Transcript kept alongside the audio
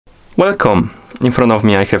Welcome! In front of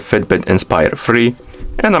me I have FITBIT Inspire 3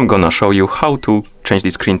 and I'm gonna show you how to change the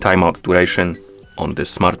screen timeout duration on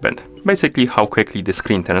this smartband. Basically how quickly the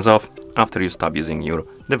screen turns off after you stop using your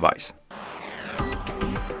device.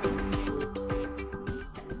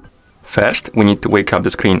 First, we need to wake up the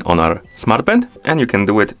screen on our smartband, and you can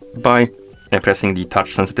do it by pressing the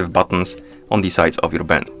touch sensitive buttons on the sides of your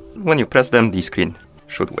band. When you press them, the screen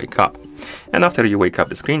should wake up. And after you wake up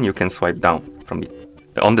the screen, you can swipe down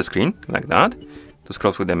on the screen like that to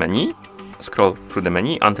scroll through the menu. Scroll through the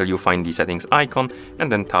menu until you find the settings icon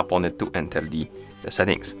and then tap on it to enter the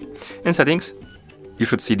settings. In settings, you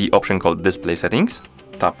should see the option called display settings.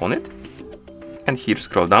 Tap on it and here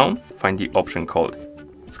scroll down, find the option called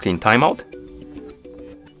screen timeout.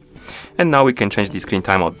 And now we can change the screen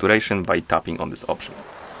timeout duration by tapping on this option.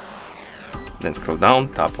 Then scroll down,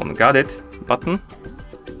 tap on Got It button.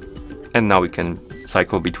 And now we can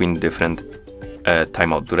cycle between different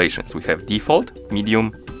timeout durations. We have default,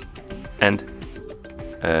 medium, and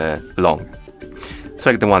long.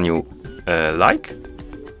 Select the one you like.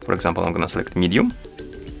 For example, I'm gonna select medium.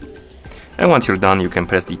 And once you're done, you can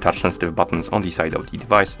press the touch sensitive buttons on the side of the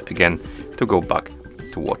device again to go back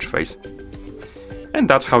to watch face. And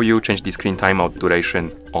that's how you change the screen timeout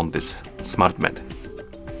duration on this smartband.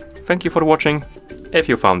 Thank you for watching. If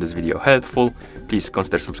you found this video helpful, please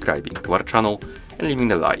consider subscribing to our channel and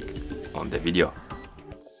leaving a like on the video.